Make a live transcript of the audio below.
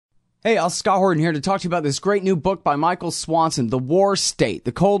Hey, Scott Horton here to talk to you about this great new book by Michael Swanson, The War State,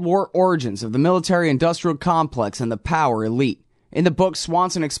 The Cold War Origins of the Military-Industrial Complex and the Power Elite. In the book,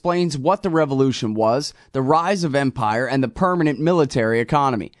 Swanson explains what the revolution was, the rise of empire, and the permanent military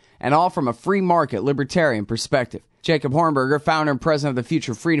economy, and all from a free market libertarian perspective. Jacob Hornberger, founder and president of the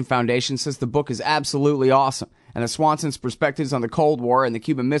Future Freedom Foundation, says the book is absolutely awesome, and that Swanson's perspectives on the Cold War and the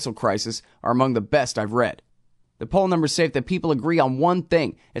Cuban Missile Crisis are among the best I've read. The poll numbers say that people agree on one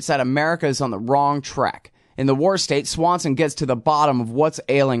thing. It's that America is on the wrong track. In The War State, Swanson gets to the bottom of what's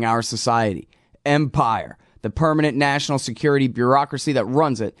ailing our society. Empire, the permanent national security bureaucracy that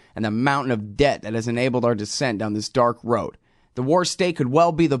runs it, and the mountain of debt that has enabled our descent down this dark road. The War State could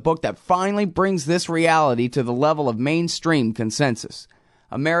well be the book that finally brings this reality to the level of mainstream consensus.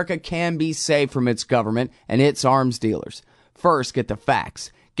 America can be saved from its government and its arms dealers. First, get the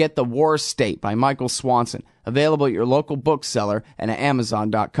facts. Get The War State by Michael Swanson, available at your local bookseller and at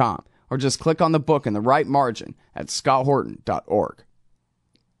Amazon.com. Or just click on the book in the right margin at scotthorton.org.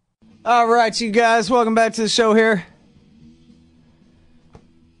 All right, you guys, welcome back to the show here.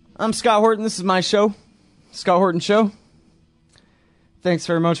 I'm Scott Horton. This is my show, Scott Horton Show. Thanks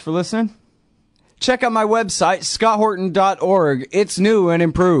very much for listening. Check out my website, scotthorton.org. It's new and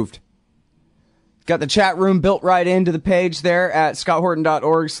improved. Got the chat room built right into the page there at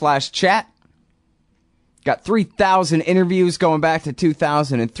scotthorton.org/chat. Got 3,000 interviews going back to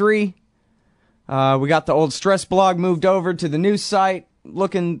 2003. We got the old stress blog moved over to the new site.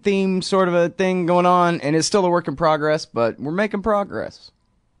 Looking theme sort of a thing going on, and it's still a work in progress, but we're making progress.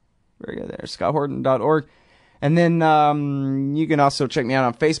 Very good there, scotthorton.org. And then you can also check me out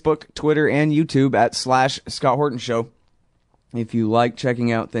on Facebook, Twitter, and YouTube at /Scott Horton Show if you like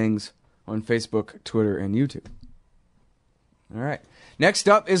checking out things on Facebook, Twitter, and YouTube. All right. Next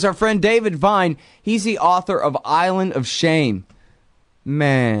up is our friend David Vine. He's the author of Island of Shame.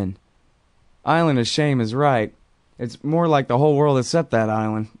 Man, Island of Shame is right. It's more like the whole world except that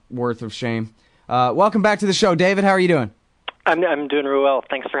island worth of shame. Welcome back to the show, David. How are you doing? I'm doing real well.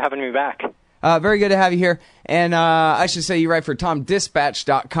 Thanks for having me back. Very good to have you here. And I should say you write for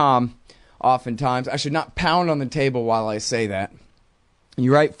TomDispatch.com oftentimes. I should not pound on the table while I say that.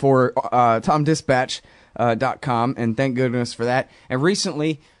 You write for TomDispatch.com, and thank goodness for that. And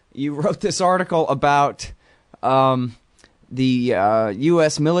recently, you wrote this article about the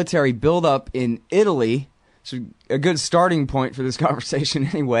U.S. military buildup in Italy. It's a good starting point for this conversation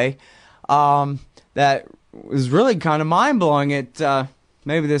anyway. That was really kind of mind-blowing.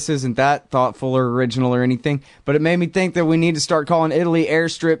 Maybe this isn't that thoughtful or original or anything, but it made me think that we need to start calling Italy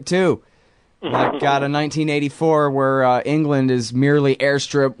Airstrip 2. Like out of 1984, where England is merely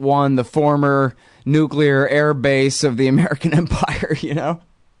Airstrip 1, the former nuclear air base of the American Empire, you know?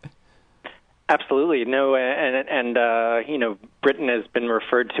 Absolutely. No, and you know, Britain has been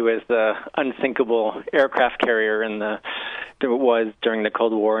referred to as the unsinkable aircraft carrier that was during the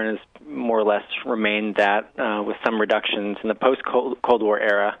Cold War, and has more or less remained that with some reductions in the post-Cold War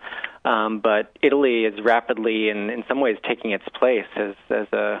era. But Italy is rapidly, in some ways, taking its place as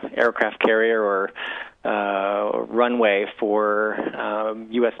a aircraft carrier or runway for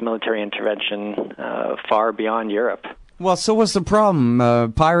U.S. military intervention far beyond Europe. Well, so what's the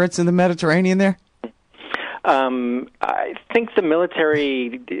problem? Pirates in the Mediterranean there? I think the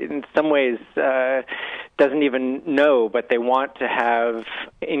military, in some ways, doesn't even know, but they want to have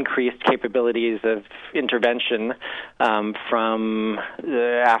increased capabilities of intervention from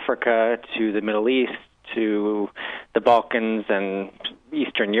Africa to the Middle East to the Balkans and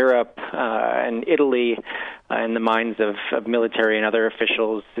Eastern Europe. And Italy, in the minds of military and other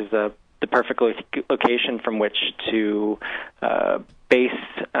officials, is the perfect location from which to base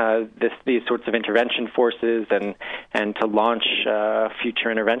these sorts of intervention forces and to launch future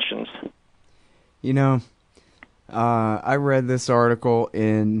interventions. You know, I read this article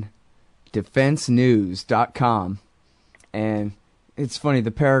in defensenews.com, and it's funny,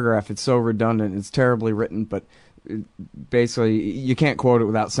 the paragraph, it's so redundant, it's terribly written, but basically you can't quote it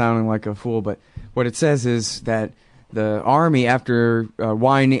without sounding like a fool, but what it says is that the Army, after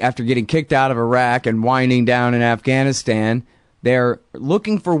getting kicked out of Iraq and winding down in Afghanistan, they're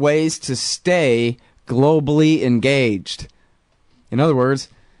looking for ways to stay globally engaged. In other words,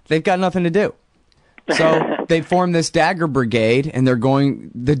 they've got nothing to do. So they formed this Dagger Brigade, and they're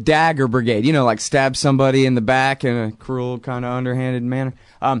going the Dagger Brigade. You know, like stab somebody in the back in a cruel, kind of underhanded manner.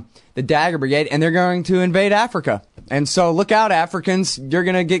 The Dagger Brigade, and they're going to invade Africa. And so look out, Africans, you're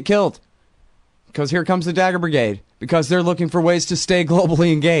going to get killed. Because here comes the Dagger Brigade. Because they're looking for ways to stay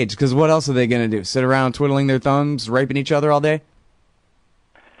globally engaged. Because what else are they going to do? Sit around twiddling their thumbs, raping each other all day?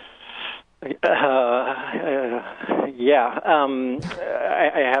 Yeah, Yeah,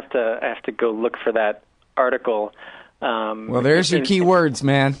 I have to go look for that article. Well, there's your key words,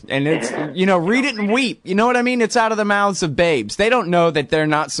 man. And it's, read it and weep. You know what I mean? It's out of the mouths of babes. They don't know that they're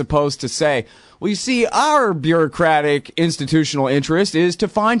not supposed to say, well, you see, our bureaucratic institutional interest is to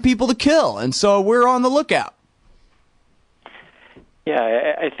find people to kill, and so we're on the lookout. Yeah,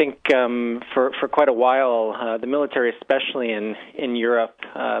 I think for quite a while, the military, especially in Europe,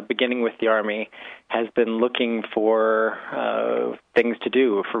 beginning with the Army, has been looking for things to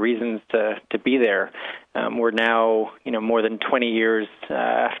do, for reasons to be there. We're now, more than 20 years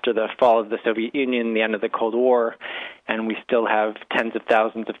after the fall of the Soviet Union, the end of the Cold War, and we still have tens of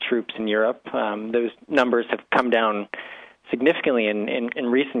thousands of troops in Europe. Those numbers have come down significantly in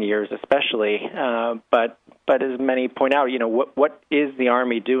recent years, especially. But as many point out, what is the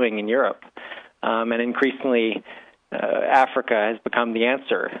Army doing in Europe? And increasingly, Africa has become the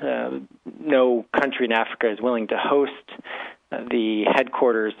answer. No country in Africa is willing to host the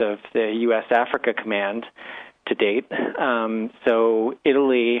headquarters of the U.S. Africa Command to date. So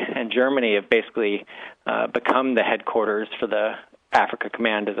Italy and Germany have basically become the headquarters for the Africa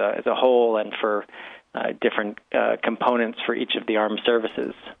Command as a whole, and for different components for each of the armed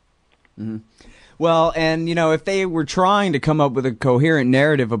services. Mm-hmm. Well, and, if they were trying to come up with a coherent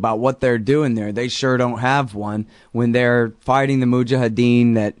narrative about what they're doing there, they sure don't have one when they're fighting the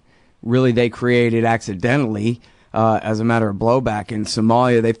Mujahideen that really they created accidentally as a matter of blowback in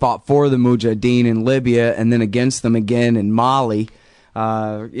Somalia. They fought for the Mujahideen in Libya and then against them again in Mali,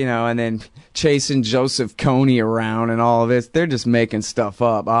 and then chasing Joseph Kony around and all of this. They're just making stuff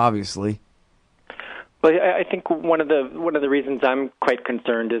up, obviously. Well, I think one of the reasons I'm quite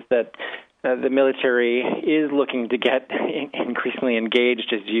concerned is that the military is looking to get increasingly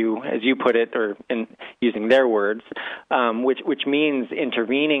engaged, as you put it, or in using their words, which means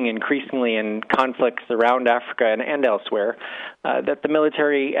intervening increasingly in conflicts around Africa and elsewhere that the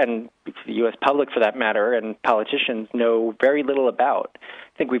military and the U.S. public, for that matter, and politicians know very little about.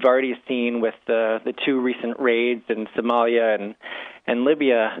 I think we've already seen with the two recent raids in Somalia and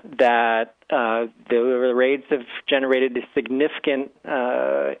Libya that the raids have generated a significant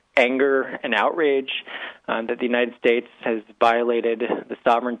anger and outrage that the United States has violated the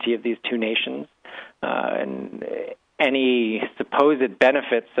sovereignty of these two nations. And any supposed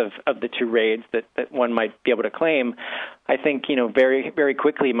benefits of the two raids that one might be able to claim, I think, very, very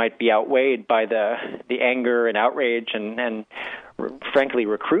quickly might be outweighed by the anger and outrage and frankly,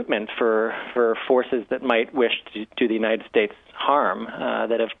 recruitment for forces that might wish to do the United States harm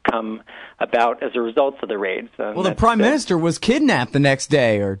that have come about as a result of the raids. Well, the Prime Minister was kidnapped the next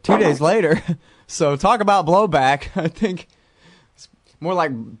day or 2 days later. So talk about blowback. I think it's more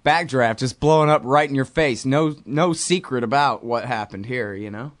like backdraft, just blowing up right in your face. No secret about what happened here,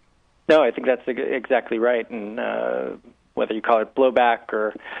 No, I think that's exactly right. And whether you call it blowback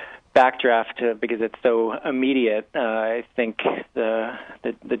or backdraft, because it's so immediate, I think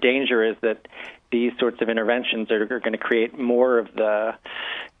the danger is that these sorts of interventions are going to create more of the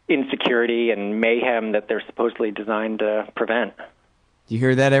insecurity and mayhem that they're supposedly designed to prevent. You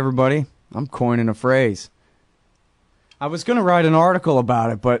hear that, everybody? I'm coining a phrase. I was going to write an article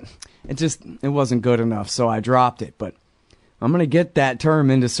about it, but it wasn't good enough, so I dropped it. But I'm going to get that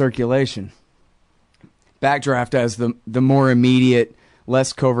term into circulation. Backdraft as the more immediate,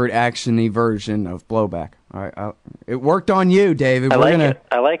 less covert action-y version of blowback. All right, it worked on you, David. I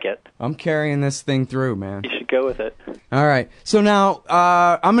like it. I'm carrying this thing through, man. You should go with it. All right. So now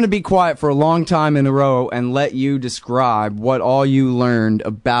I'm going to be quiet for a long time in a row and let you describe what all you learned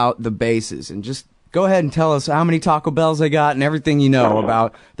about the bases. And just go ahead and tell us how many Taco Bells they got and everything you know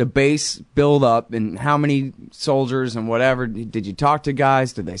about the base build-up and how many soldiers and whatever. Did you talk to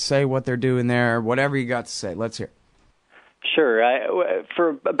guys? Did they say what they're doing there? Whatever you got to say. Let's hear. Sure.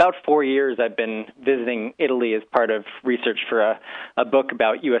 For about 4 years, I've been visiting Italy as part of research for a book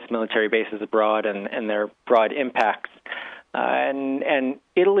about U.S. military bases abroad and their broad impacts. And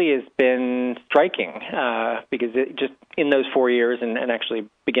Italy has been striking because just in those 4 years, and actually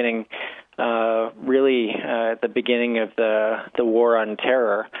beginning really at the beginning of the war on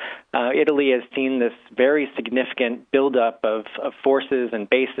terror, Italy has seen this very significant buildup of forces and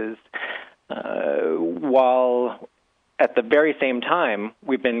bases, while at the very same time,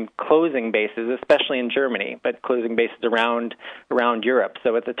 we've been closing bases, especially in Germany, but closing bases around Europe.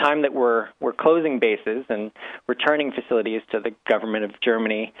 So at the time that we're closing bases and returning facilities to the government of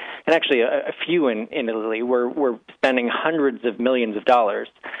Germany, and actually a few in Italy, we're spending hundreds of millions of dollars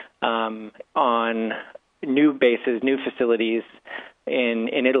on new bases, new facilities in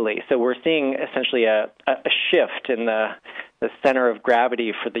Italy. So we're seeing essentially a shift in the center of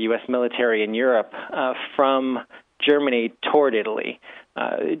gravity for the U.S. military in Europe from Germany toward Italy.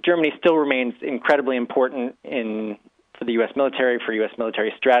 Germany still remains incredibly important for the U.S. military, for U.S.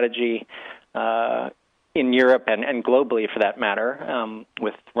 military strategy in Europe and globally, for that matter,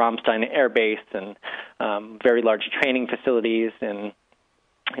 with Ramstein Air Base and very large training facilities in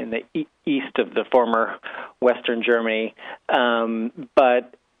the east of the former Western Germany.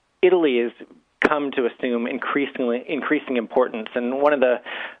 But Italy has come to assume increasing importance. And one of the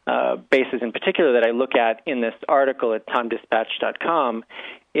bases in particular that I look at in this article at TimesDispatch.com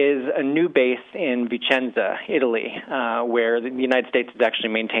is a new base in Vicenza, Italy, where the United States has actually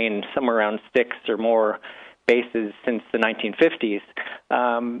maintained somewhere around 6 or more bases since the 1950s.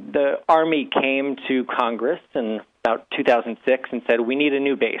 The Army came to Congress in about 2006 and said, we need a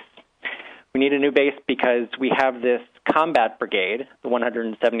new base. We need a new base because we have this combat brigade, the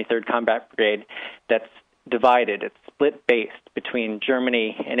 173rd Combat Brigade, that's divided. It's split-based between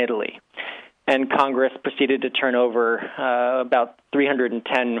Germany and Italy. And Congress proceeded to turn over about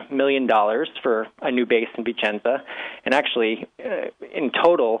 $310 million for a new base in Vicenza, and actually, in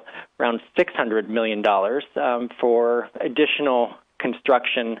total, around $600 million for additional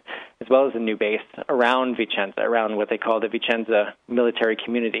construction as well as a new base around Vicenza, around what they call the Vicenza military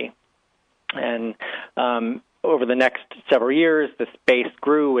community. And over the next several years, the base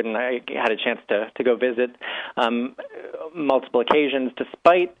grew, and I had a chance to go visit multiple occasions,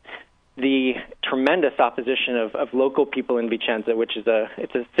 despite the tremendous opposition of local people in Vicenza, which is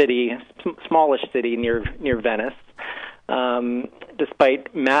it's a city, smallish city near Venice.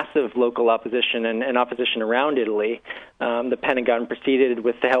 Despite massive local opposition and opposition around Italy, the Pentagon proceeded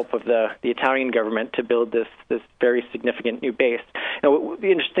with the help of the Italian government to build this very significant new base. Now,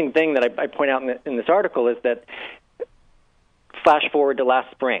 the interesting thing that I point out in this article is that flash forward to last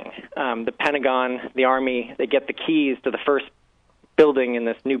spring, the Pentagon, the Army, they get the keys to the first building in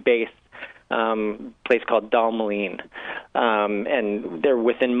this new base, place called Dalmaline, and they're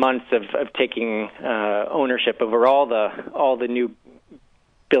within months of taking ownership over all the new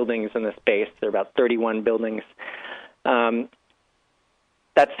buildings in this base. There are about 31 buildings. That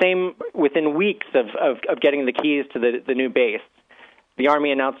same within weeks of getting the keys to the new base, the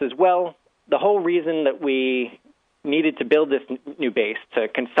Army announces, well, the whole reason that we needed to build this new base to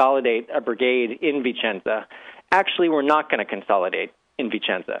consolidate a brigade in Vicenza, actually we're not going to consolidate in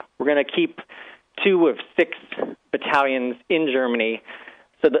Vicenza. We're going to keep 2 of 6 battalions in Germany.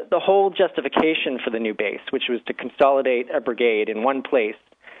 So the whole justification for the new base, which was to consolidate a brigade in one place,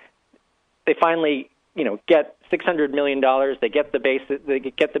 they finally, get $600 million. They get the base, they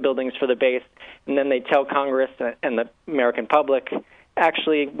get the buildings for the base, and then they tell Congress and the American public,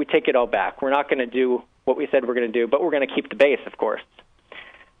 actually, we take it all back. We're not going to do what we said we're going to do, but we're going to keep the base, of course.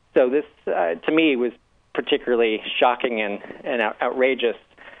 So this, to me, was particularly shocking and outrageous,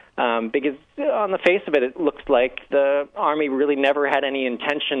 because on the face of it, it looks like the Army really never had any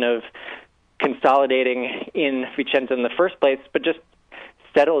intention of consolidating in Vicenza in the first place, but just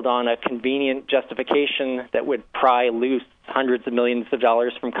settled on a convenient justification that would pry loose hundreds of millions of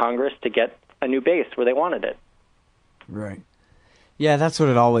dollars from Congress to get a new base where they wanted it. Right. Yeah, that's what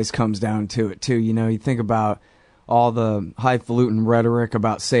it always comes down to, too. You think about all the highfalutin rhetoric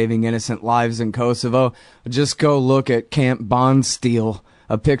about saving innocent lives in Kosovo. Just go look at Camp Bondsteel,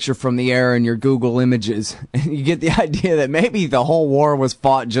 a picture from the air in your Google Images, and you get the idea that maybe the whole war was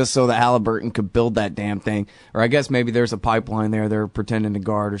fought just so that Halliburton could build that damn thing. Or I guess maybe there's a pipeline there they're pretending to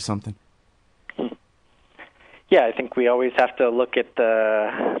guard or something. Yeah, I think we always have to look at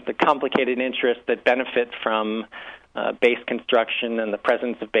the complicated interests that benefit from base construction and the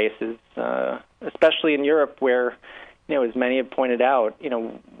presence of bases, especially in Europe, where, as many have pointed out,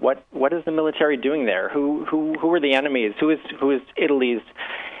 what is the military doing there? Who are the enemies? Who is Italy's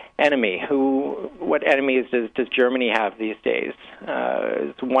enemy? What enemies does Germany have these days?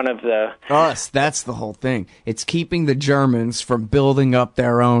 It's one of the us. That's the whole thing. It's keeping the Germans from building up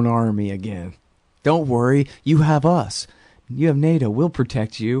their own army again. Don't worry, you have us. You have NATO. We'll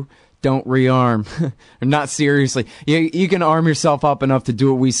protect you. Don't rearm. Not seriously. You can arm yourself up enough to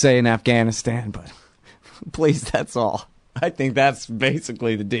do what we say in Afghanistan, but please, that's all. I think that's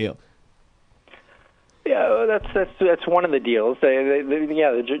basically the deal. Yeah, that's one of the deals.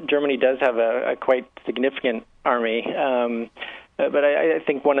 Germany does have a quite significant army, but I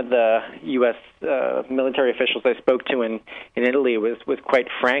think one of the U.S. Military officials I spoke to in Italy was quite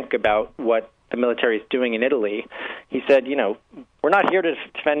frank about what the military is doing in Italy. He said, we're not here to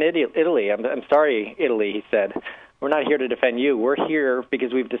defend Italy. I'm sorry, Italy, he said. We're not here to defend you. We're here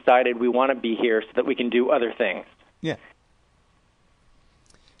because we've decided we want to be here so that we can do other things. Yeah.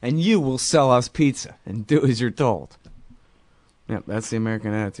 And you will sell us pizza and do as you're told. Yeah, that's the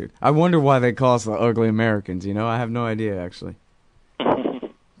American attitude. I wonder why they call us the ugly Americans, you know? I have no idea, actually.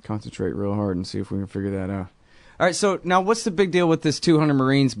 Concentrate real hard and see if we can figure that out. All right, so now what's the big deal with this 200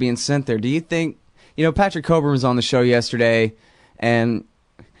 Marines being sent there? Do you think, Patrick Coburn was on the show yesterday, and,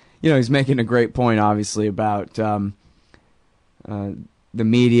 he's making a great point, obviously, about the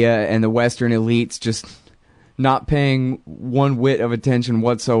media and the Western elites just not paying one whit of attention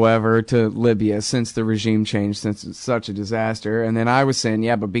whatsoever to Libya since the regime changed, since it's such a disaster. And then I was saying,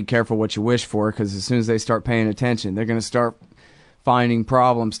 yeah, but be careful what you wish for, because as soon as they start paying attention, they're going to start finding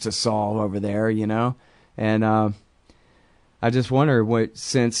problems to solve over there, And I just wonder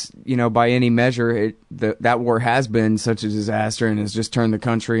since, by any measure, that war has been such a disaster and has just turned the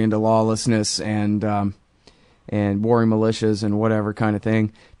country into lawlessness and warring militias and whatever kind of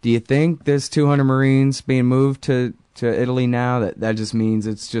thing. Do you think this 200 Marines being moved to Italy now, that just means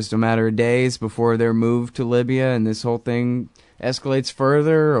it's just a matter of days before they're moved to Libya and this whole thing escalates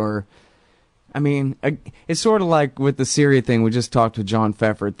further? Or, I mean, it's sort of like with the Syria thing. We just talked with John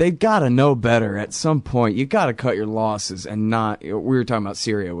Pfeffer. They've got to know better at some point. You got to cut your losses and not. We were talking about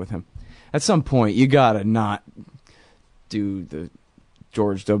Syria with him. At some point, you got to not do the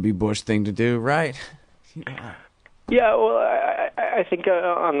George W. Bush thing to do, right? Yeah, well, I think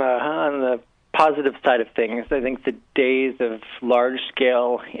on the positive side of things, I think the days of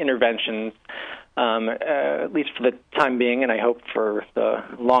large-scale interventions, at least for the time being, and I hope for the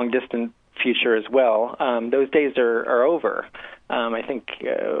long-distant future as well, those days are over. I think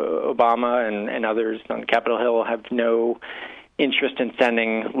Obama and others on Capitol Hill have no interest in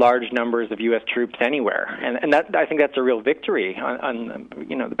sending large numbers of U.S. troops anywhere, and that I think that's a real victory on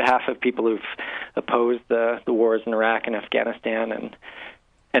the behalf of people who've opposed the wars in Iraq and Afghanistan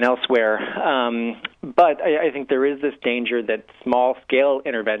and elsewhere. But I think there is this danger that small-scale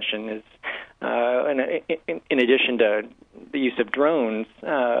intervention is, in addition to the use of drones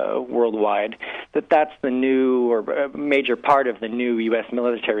worldwide, that's the new or a major part of the new U.S.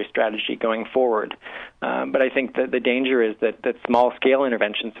 military strategy going forward. But I think that the danger is that small-scale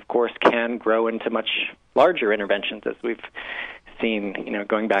interventions, of course, can grow into much larger interventions, as we've seen,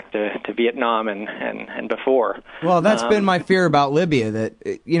 going back to Vietnam and before. Well, that's been my fear about Libya,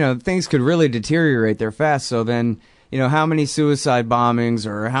 that, things could really deteriorate there fast. So then, how many suicide bombings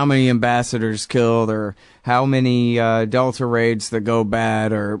or how many ambassadors killed or how many Delta raids that go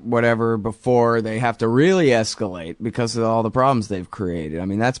bad or whatever before they have to really escalate because of all the problems they've created. I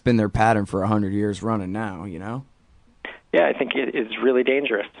mean, that's been their pattern for 100 years running now, Yeah, I think it is really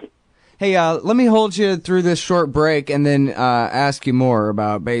dangerous. Hey, let me hold you through this short break and then ask you more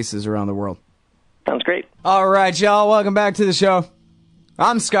about bases around the world. Sounds great. All right, y'all. Welcome back to the show.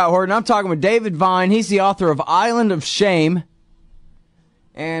 I'm Scott Horton. I'm talking with David Vine. He's the author of Island of Shame.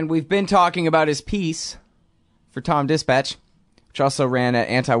 And we've been talking about his piece for Tom Dispatch, which also ran at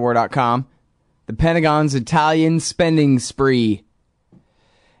antiwar.com, The Pentagon's Italian Spending Spree.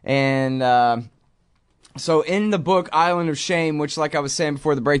 And so in the book Island of Shame, which, like I was saying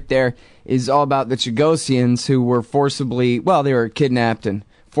before the break there, is all about the Chagossians who were they were kidnapped and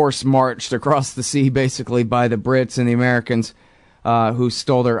forced marched across the sea, basically, by the Brits and the Americans, who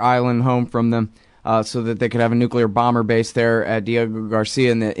stole their island home from them so that they could have a nuclear bomber base there at Diego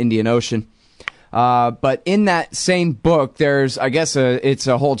Garcia in the Indian Ocean. But in that same book, there's, I guess, it's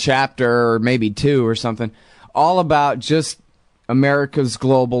a whole chapter or maybe two or something, all about just America's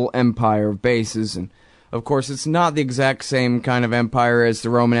global empire of bases. And, of course, it's not the exact same kind of empire as the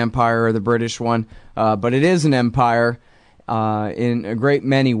Roman Empire or the British one, but it is an empire in a great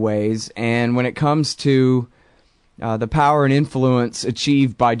many ways. And when it comes to the power and influence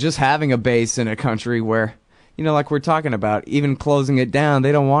achieved by just having a base in a country where, like we're talking about, even closing it down,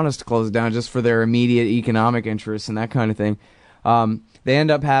 they don't want us to close it down just for their immediate economic interests and that kind of thing. They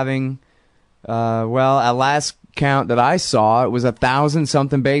end up having, at last count that I saw, it was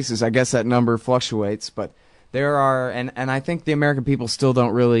 1,000-something bases. I guess that number fluctuates, but there are, and I think the American people still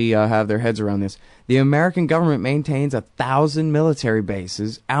don't really have their heads around this. The American government maintains 1,000 military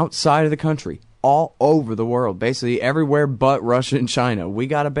bases outside of the country, all over the world, basically everywhere but Russia and China. We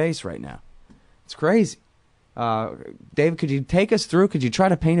got a base right now. It's crazy. David, could you take us through? Could you try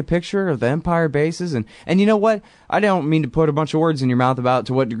to paint a picture of the empire bases? And you know what? I don't mean to put a bunch of words in your mouth about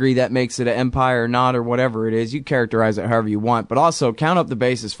to what degree that makes it an empire or not or whatever it is. You characterize it however you want, but also count up the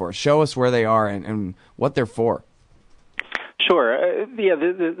bases for us. Show us where they are and what they're for. Sure.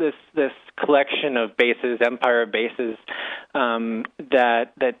 This collection of bases, empire bases,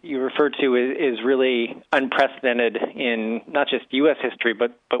 that you refer to is really unprecedented in not just U.S. history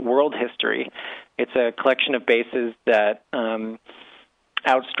but world history. It's a collection of bases that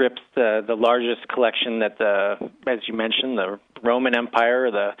outstrips the largest collection that as you mentioned, the Roman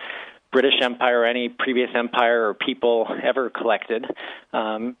Empire, the British Empire, or any previous empire or people ever collected.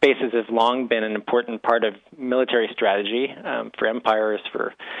 Bases have long been an important part of military strategy for empires,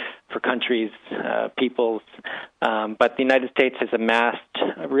 for countries, peoples. But the United States has amassed,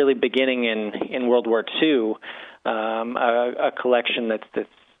 really beginning in World War II, a collection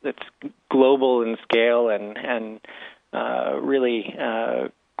that's global in scale and really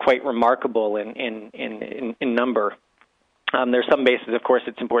quite remarkable in number. There's some bases, of course,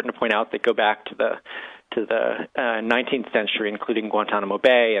 it's important to point out that go back to the 19th century, including Guantanamo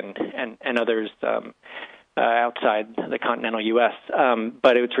Bay and others outside the continental U.S.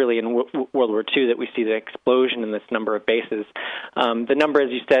 But it's really in World War II that we see the explosion in this number of bases. The number, as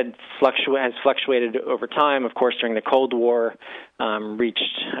you said, has fluctuated over time. Of course, during the Cold War,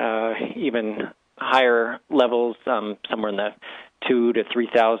 reached even higher levels, somewhere in the 2,000 to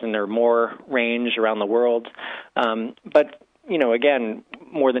 3,000 or more range around the world. But, again,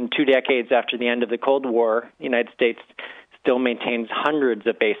 more than 2 decades after the end of the Cold War, the United States still maintains hundreds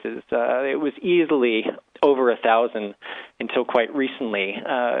of bases. It was easily over 1,000 until quite recently.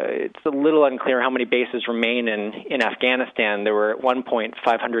 It's a little unclear how many bases remain in Afghanistan. There were at one point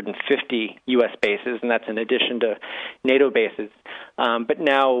 550 U.S. bases, and that's in addition to NATO bases. But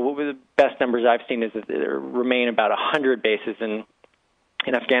now the best numbers I've seen is that there remain about 100 bases in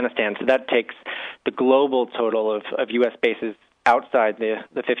Afghanistan. So that takes the global total of U.S. bases outside the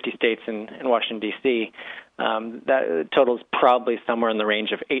 50 states in Washington, D.C., that total is probably somewhere in the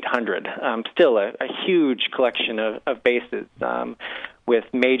range of 800. Still a huge collection of bases, with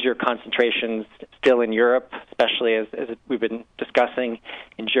major concentrations still in Europe, especially as we've been discussing,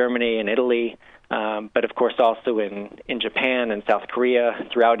 in Germany and Italy, but of course also in Japan and South Korea,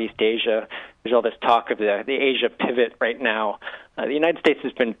 throughout East Asia. There's all this talk of the Asia pivot right now. The United States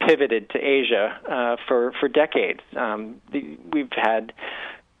has been pivoted to Asia for decades. We've had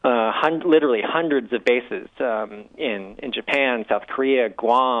literally hundreds of bases in Japan, South Korea,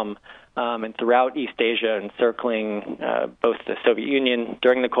 Guam, and throughout East Asia, encircling both the Soviet Union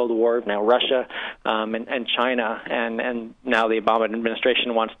during the Cold War, now Russia, and China. And now the Obama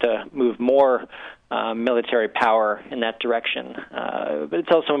administration wants to move more military power in that direction. But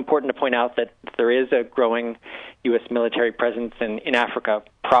it's also important to point out that there is a growing U.S. military presence in Africa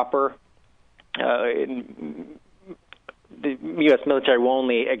proper. The U.S. military will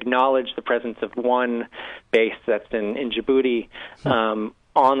only acknowledge the presence of one base that's in Djibouti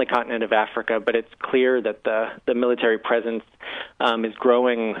on the continent of Africa, but it's clear that the military presence is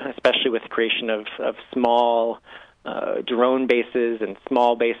growing, especially with the creation of small drone bases and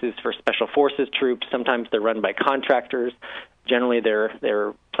small bases for special forces troops. Sometimes they're run by contractors. Generally,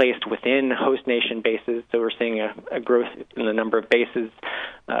 they're placed within host nation bases, so we're seeing a growth in the number of bases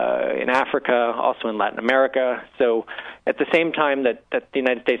in Africa, also in Latin America. So at the same time that the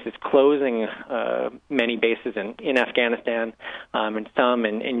United States is closing many bases in Afghanistan and some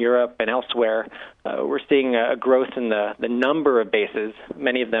in Europe and elsewhere, we're seeing a growth in the number of bases,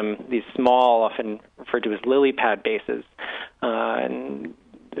 many of them these small, often referred to as lily pad bases. And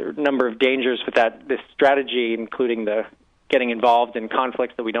there are a number of dangers with this strategy, including the getting involved in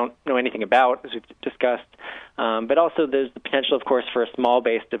conflicts that we don't know anything about, as we've discussed. But also there's the potential, of course, for a small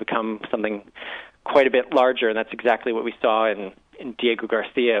base to become something quite a bit larger, and that's exactly what we saw in Diego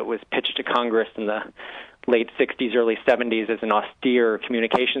Garcia. It was pitched to Congress in the late 60s, early 70s as an austere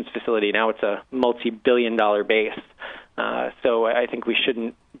communications facility. Now it's a multi-billion-dollar base. So I think we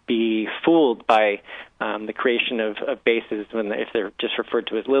shouldn't be fooled by the creation of bases if they're just referred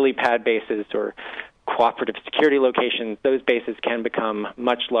to as lily pad bases or cooperative security locations. Those bases can become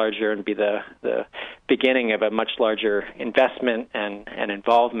much larger and be the beginning of a much larger investment and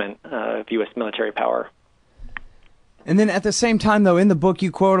involvement of U.S. military power. And then at the same time, though, in the book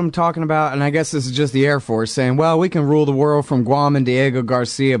you quote him talking about, and I guess this is just the Air Force, saying, well, we can rule the world from Guam and Diego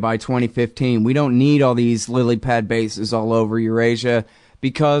Garcia by 2015. We don't need all these lily pad bases all over Eurasia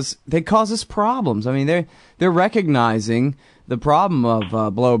because they cause us problems. I mean, they're recognizing the problem of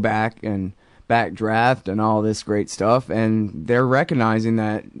blowback and backdraft and all this great stuff, and they're recognizing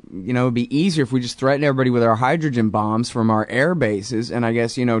that, it'd be easier if we just threaten everybody with our hydrogen bombs from our air bases and I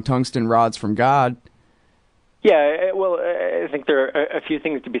guess, tungsten rods from God. Yeah, well, I think there are a few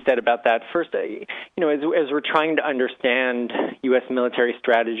things to be said about that. First, as we're trying to understand U.S. military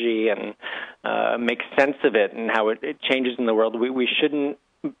strategy and make sense of it and how it changes in the world, we shouldn't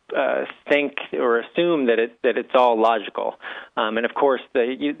think or assume that it's all logical. And of course,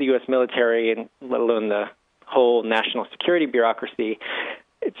 the U.S. military, and let alone the whole national security bureaucracy,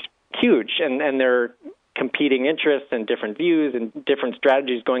 it's huge, and there are competing interests and different views and different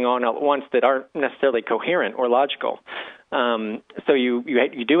strategies going on at once that aren't necessarily coherent or logical. So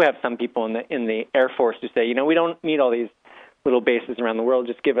you do have some people in the Air Force who say, we don't need all these little bases around the world.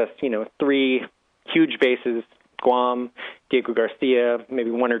 Just give us, 3 huge bases, Guam, Diego Garcia, maybe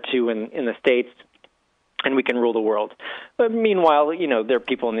 1 or 2 in the States, and we can rule the world. But meanwhile, there are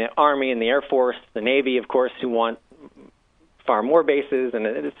people in the Army and the Air Force, the Navy, of course, who want far more bases, and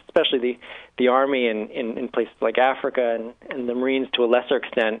especially the Army in places like Africa, and the Marines to a lesser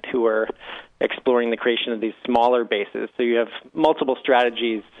extent, who are exploring the creation of these smaller bases. So you have multiple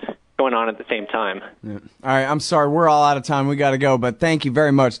strategies going on at the same time. Yeah. All right, I'm sorry, we're all out of time. We got to go, but thank you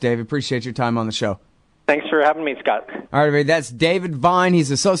very much, David. Appreciate your time on the show. Thanks for having me, Scott. All right, everybody, that's David Vine. He's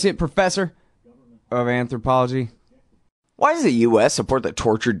Associate Professor of Anthropology. Why does the U.S. support the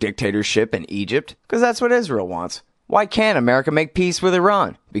tortured dictatorship in Egypt? Because that's what Israel wants. Why can't America make peace with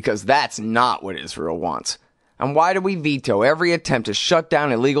Iran? Because that's not what Israel wants. And why do we veto every attempt to shut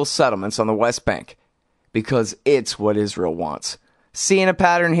down illegal settlements on the West Bank? Because it's what Israel wants. Seeing a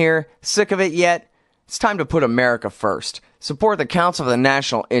pattern here? Sick of it yet? It's time to put America first. Support the Council for the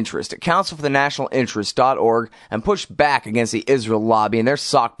National Interest at councilforthenationalinterest.org and push back against the Israel lobby and their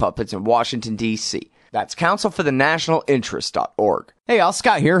sock puppets in Washington, D.C. That's councilforthenationalinterest.org. Hey, all,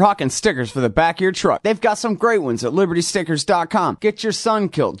 Scott here, hawking stickers for the back of your truck. They've got some great ones at libertystickers.com. Get your son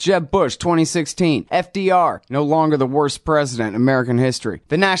killed, Jeb Bush 2016. FDR, no longer the worst president in American history.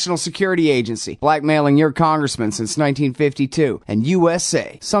 The National Security Agency, blackmailing your congressman since 1952. And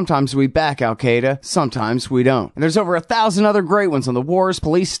USA, sometimes we back Al-Qaeda, sometimes we don't. And there's over 1,000 other great ones on the wars,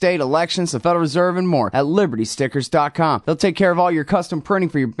 police, state, elections, the Federal Reserve, and more at libertystickers.com. They'll take care of all your custom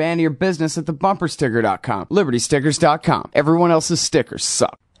printing for your band or your business at thebumpersticker.com. libertystickers.com. Everyone else's stickers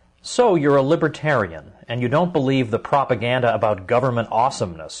suck. So you're a libertarian, and you don't believe the propaganda about government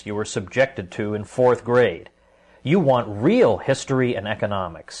awesomeness you were subjected to in 4th grade. You want real history and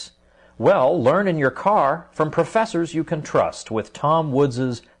economics. Well, learn in your car from professors you can trust with Tom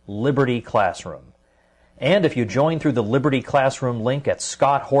Woods' Liberty Classroom. And if you join through the Liberty Classroom link at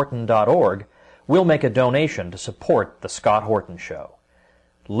scotthorton.org, we'll make a donation to support The Scott Horton Show.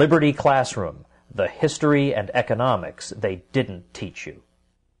 Liberty Classroom, the history and economics they didn't teach you.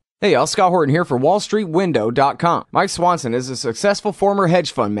 Hey, y'all, Scott Horton here for WallStreetWindow.com. Mike Swanson is a successful former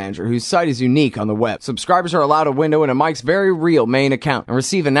hedge fund manager whose site is unique on the web. Subscribers are allowed a window into Mike's very real main account and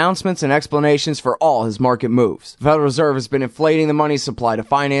receive announcements and explanations for all his market moves. The Federal Reserve has been inflating the money supply to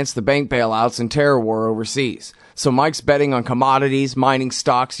finance the bank bailouts and terror war overseas. So Mike's betting on commodities, mining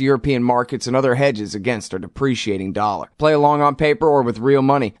stocks, European markets, and other hedges against a depreciating dollar. Play along on paper or with real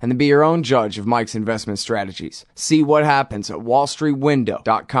money, and then be your own judge of Mike's investment strategies. See what happens at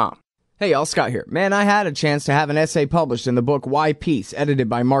WallStreetWindow.com. Hey, y'all, Scott here. Man, I had a chance to have an essay published in the book Why Peace, edited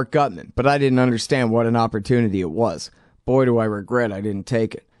by Mark Gutman, but I didn't understand what an opportunity it was. Boy, do I regret I didn't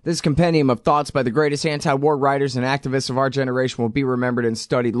take it. This compendium of thoughts by the greatest anti-war writers and activists of our generation will be remembered and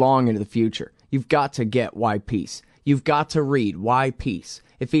studied long into the future. You've got to get Why Peace. You've got to read Why Peace.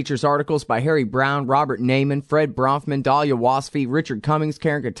 It features articles by Harry Brown, Robert Naiman, Fred Bronfman, Dahlia Wasfy, Richard Cummings,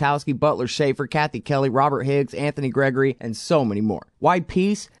 Karen Kotowski, Butler Schaefer, Kathy Kelly, Robert Higgs, Anthony Gregory, and so many more. Why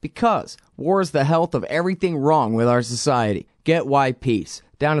Peace? Because war is the health of everything wrong with our society. Get Why Peace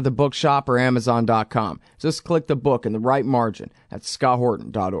down at the bookshop or Amazon.com. Just click the book in the right margin at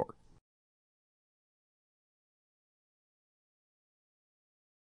scotthorton.org.